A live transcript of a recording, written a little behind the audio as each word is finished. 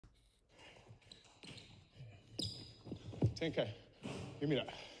10K. Give me that.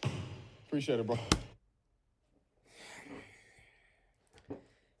 Appreciate it, bro.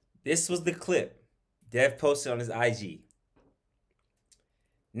 This was the clip Dev posted on his IG.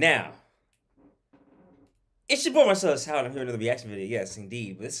 Now, it's your boy Marcelas. How I'm here another reaction video. Yes,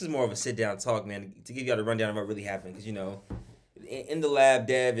 indeed. But this is more of a sit-down talk, man, to give y'all the rundown of what really happened. Because, you know, in the lab,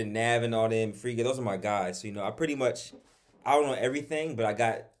 Dev and Nav and all them, Friga, those are my guys. So, you know, I don't know everything, but I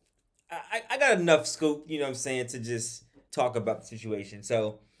got enough scoop, you know what I'm saying, to just talk about the situation.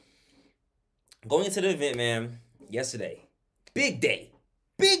 So, going into the event, man, yesterday, big day.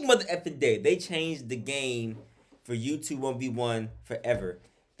 Big mother effing day. They changed the game for YouTube 1v1 forever.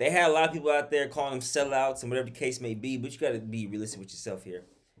 They had a lot of people out there calling them sellouts and whatever the case may be, but you got to be realistic with yourself here.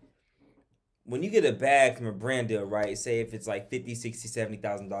 When you get a bag from a brand deal, right, say if it's like $50,000, $60,000,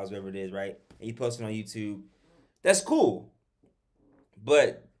 $70,000, whatever it is, right, and you post it on YouTube, that's cool.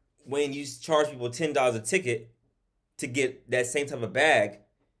 But when you charge people $10 a ticket to get that same type of bag,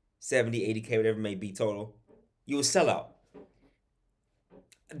 70, 80K, whatever it may be total, you a sellout.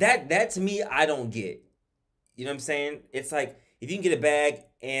 That to me, I don't get. You know what I'm saying? It's like, if you can get a bag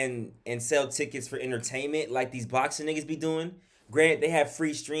and sell tickets for entertainment like these boxing niggas be doing, granted, they have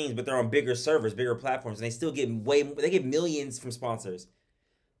free streams, but they're on bigger servers, bigger platforms, and they still get they get millions from sponsors.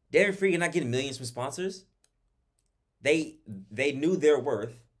 Devin Friga not getting millions from sponsors. They knew their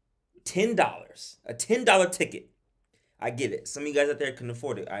worth. $10. A $10 ticket. I get it. Some of you guys out there couldn't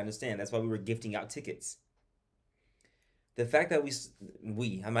afford it. I understand. That's why we were gifting out tickets. The fact that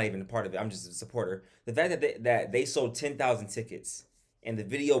I'm not even a part of it. I'm just a supporter. The fact that they sold 10,000 tickets and the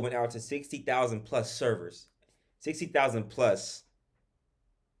video went out to 60,000 plus servers. 60,000 plus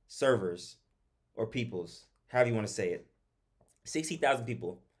servers or peoples, however you want to say it. 60,000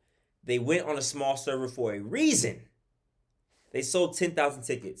 people. They went on a small server for a reason. They sold 10,000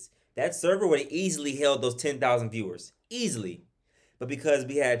 tickets. That server would have easily held those 10,000 viewers. Easily. But because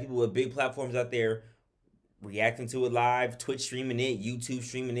we had people with big platforms out there reacting to it live, Twitch streaming it, YouTube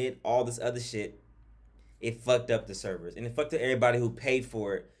streaming it, all this other shit, it fucked up the servers. And it fucked up everybody who paid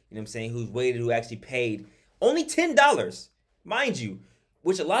for it, you know what I'm saying, who's waited, who actually paid. Only $10, mind you,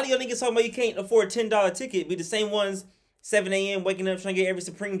 which a lot of y'all niggas talking about you can't afford a $10 ticket, be the same ones 7 a.m. waking up trying to get every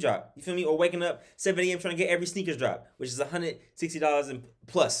Supreme drop. You feel me? Or waking up 7 a.m. trying to get every sneakers drop, which is $160 and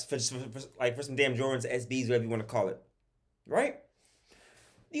plus for some damn Jordans, SBs, whatever you want to call it. Right?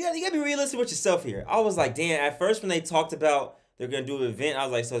 You gotta be realistic with yourself here. I was like, damn, at first when they talked about they're gonna do an event, I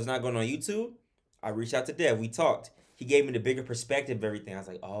was like, so it's not going on YouTube? I reached out to Dev, we talked. He gave me the bigger perspective of everything. I was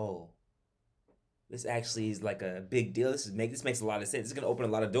like, oh, this actually is like a big deal. This makes a lot of sense. It's gonna open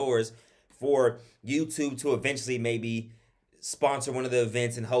a lot of doors for YouTube to eventually maybe sponsor one of the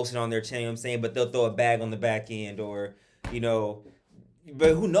events and host it on their channel, you know what I'm saying? But they'll throw a bag on the back end, or, you know,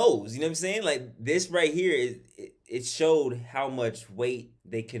 but who knows? You know what I'm saying? Like, this right here, it showed how much weight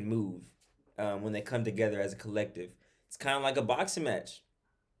they can move when they come together as a collective. It's kind of like a boxing match.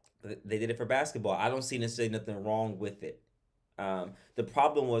 They did it for basketball. I don't see necessarily nothing wrong with it. The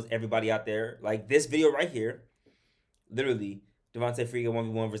problem was everybody out there, like this video right here, literally, Devontae Friga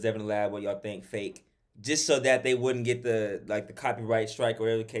 1v1 versus Devin Lab, what y'all think, fake, just so that they wouldn't get the copyright strike or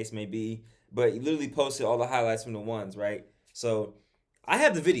whatever the case may be. But he literally posted all the highlights from the ones, right? So I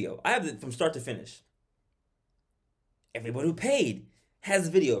have the video. I have it from start to finish. Everyone who paid has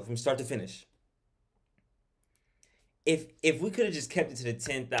the video from start to finish. If we could have just kept it to the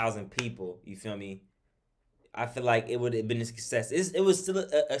 10,000 people, you feel me? I feel like it would have been a success. It was still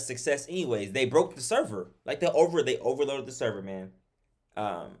a success anyways. They broke the server. Like they overloaded the server, man.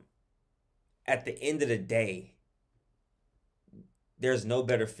 At the end of the day, there's no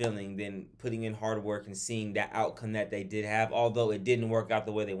better feeling than putting in hard work and seeing that outcome that they did have, although it didn't work out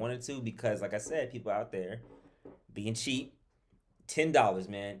the way they wanted to, because like I said, people out there being cheap. $10,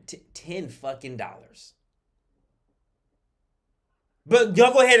 man. $10 fucking dollars. But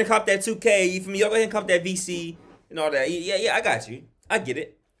y'all go ahead and cop that 2K. You feel me? Y'all go ahead and cop that VC and all that. Yeah, I got you. I get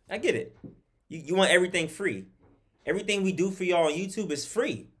it. I get it. You want everything free. Everything we do for y'all on YouTube is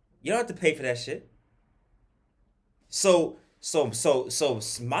free. You don't have to pay for that shit. So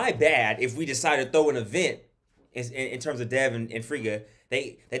my bad if we decide to throw an event in terms of Dev and Friga.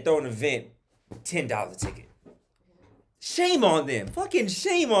 They throw an event, $10 a ticket. Shame on them. Fucking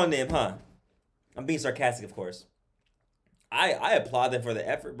shame on them, huh? I'm being sarcastic, of course. I applaud them for the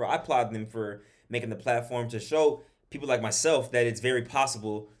effort, bro. I applaud them for making the platform to show people like myself that it's very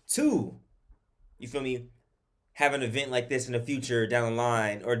possible to, you feel me, have an event like this in the future down the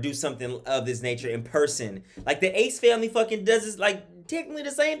line, or do something of this nature in person. Like the Ace family fucking does this, like technically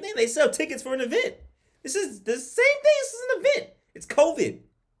the same thing. They sell tickets for an event. This is the same thing. This is an event. It's COVID.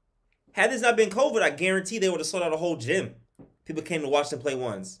 Had this not been COVID, I guarantee they would have sold out a whole gym. people came to watch them play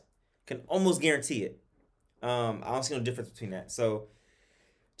once. Can almost guarantee it. I don't see no difference between that. So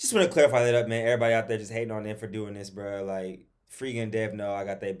just want to clarify that up, man. Everybody out there just hating on them for doing this, bro. Like Friga and Dev know I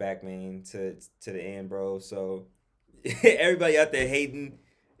got their back, man, to the end, bro. So everybody out there hating,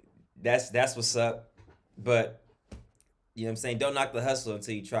 that's what's up. But you know what I'm saying? Don't knock the hustle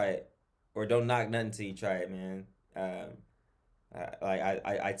until you try it, or don't knock nothing until you try it, man.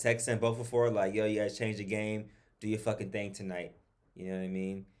 I text them both before, like, yo, you guys change the game. Do your fucking thing tonight. You know what I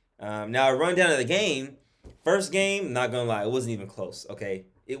mean? Now a rundown of the game. First game, not gonna lie, it wasn't even close. Okay,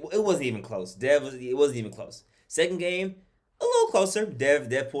 it wasn't even close. It wasn't even close. Second game, a little closer.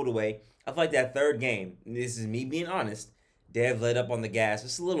 Dev pulled away. I feel like that third game, and this is me being honest, Dev let up on the gas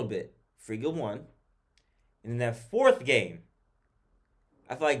just a little bit. Friga won. And then that fourth game,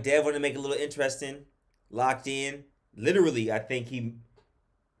 I feel like Dev wanted to make it a little interesting, locked in. Literally, I think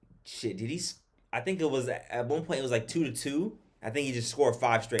I think it was, at one point, it was like 2-2. I think he just scored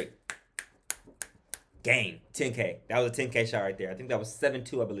 5 straight. Game, 10K. That was a 10K shot right there. I think that was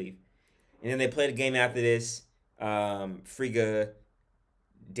 7-2, I believe. And then they played a game after this. Friga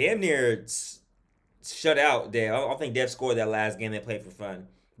damn near shut out Dev. I don't think Dev scored that last game they played for fun.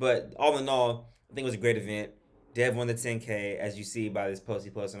 But all in all, I think it was a great event. Dev won the 10K, as you see by this post he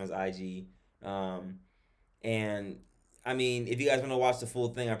posted on his IG. And, I mean, if you guys want to watch the full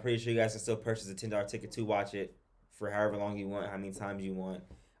thing, I'm pretty sure you guys can still purchase a $10 ticket to watch it for however long you want, how many times you want.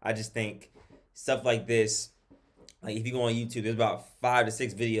 I just think stuff like this, like if you go on YouTube, there's about 5 to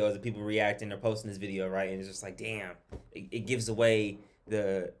 6 videos of people reacting or posting this video, right? And it's just like, damn, it gives away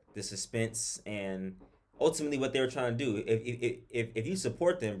the suspense and ultimately what they were trying to do. If you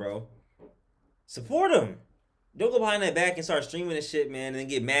support them, bro, support them. Don't go behind that back and start streaming this shit, man, and then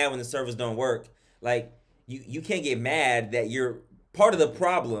get mad when the servers don't work. Like you can't get mad that you're part of the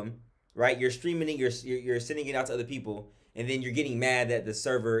problem, right? You're streaming it, you're sending it out to other people, and then you're getting mad that the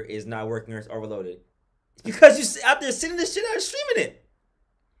server is not working or it's overloaded. It's because you're out there sending this shit out and streaming it.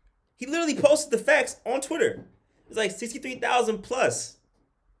 He literally posted the facts on Twitter. It's like 63,000 plus.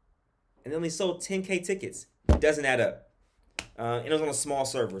 And they only sold 10K tickets. Doesn't add up. And it was on a small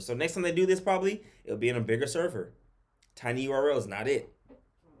server. So next time they do this, probably, it'll be in a bigger server. Tiny URLs, not it.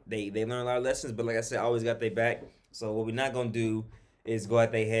 They learn a lot of lessons, but like I said, I always got their back. So what we're not going to do is go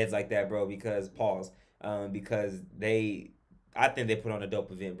at their heads like that, bro, because, because I think they put on a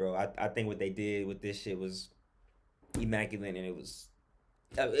dope event, bro. I think what they did with this shit was immaculate, and it was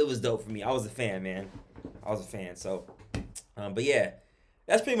dope for me. I was a fan, man. I was a fan. So, but yeah,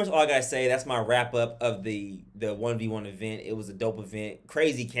 that's pretty much all I gotta say. That's my wrap up of the 1v1 event. It was a dope event,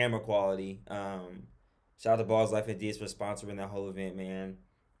 crazy camera quality. Shout out to Balls Life and DS for sponsoring that whole event, man.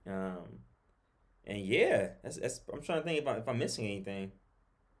 And yeah, that's I'm trying to think if I'm missing anything.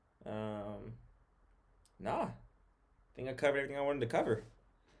 Nah. I think I covered everything I wanted to cover.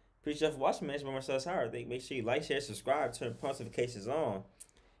 Appreciate you for watching, man. It's been Marcelas. I think make sure you like, share, subscribe, turn post notifications on.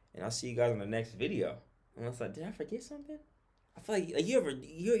 And I'll see you guys on the next video. And I was like, did I forget something? I feel like you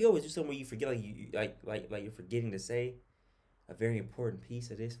always do something where you forget, like you're forgetting to say a very important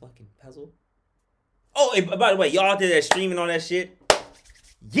piece of this fucking puzzle. Oh, and by the way, y'all out there that streaming on that shit,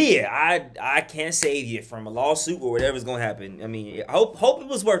 yeah, I can't save you from a lawsuit or whatever's gonna happen. I mean, I hope it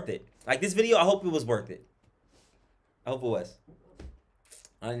was worth it. Like this video, I hope it was worth it. I hope it was.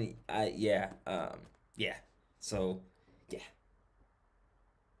 Yeah. So,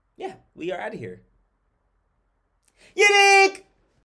 yeah, we are out of here. Yannick!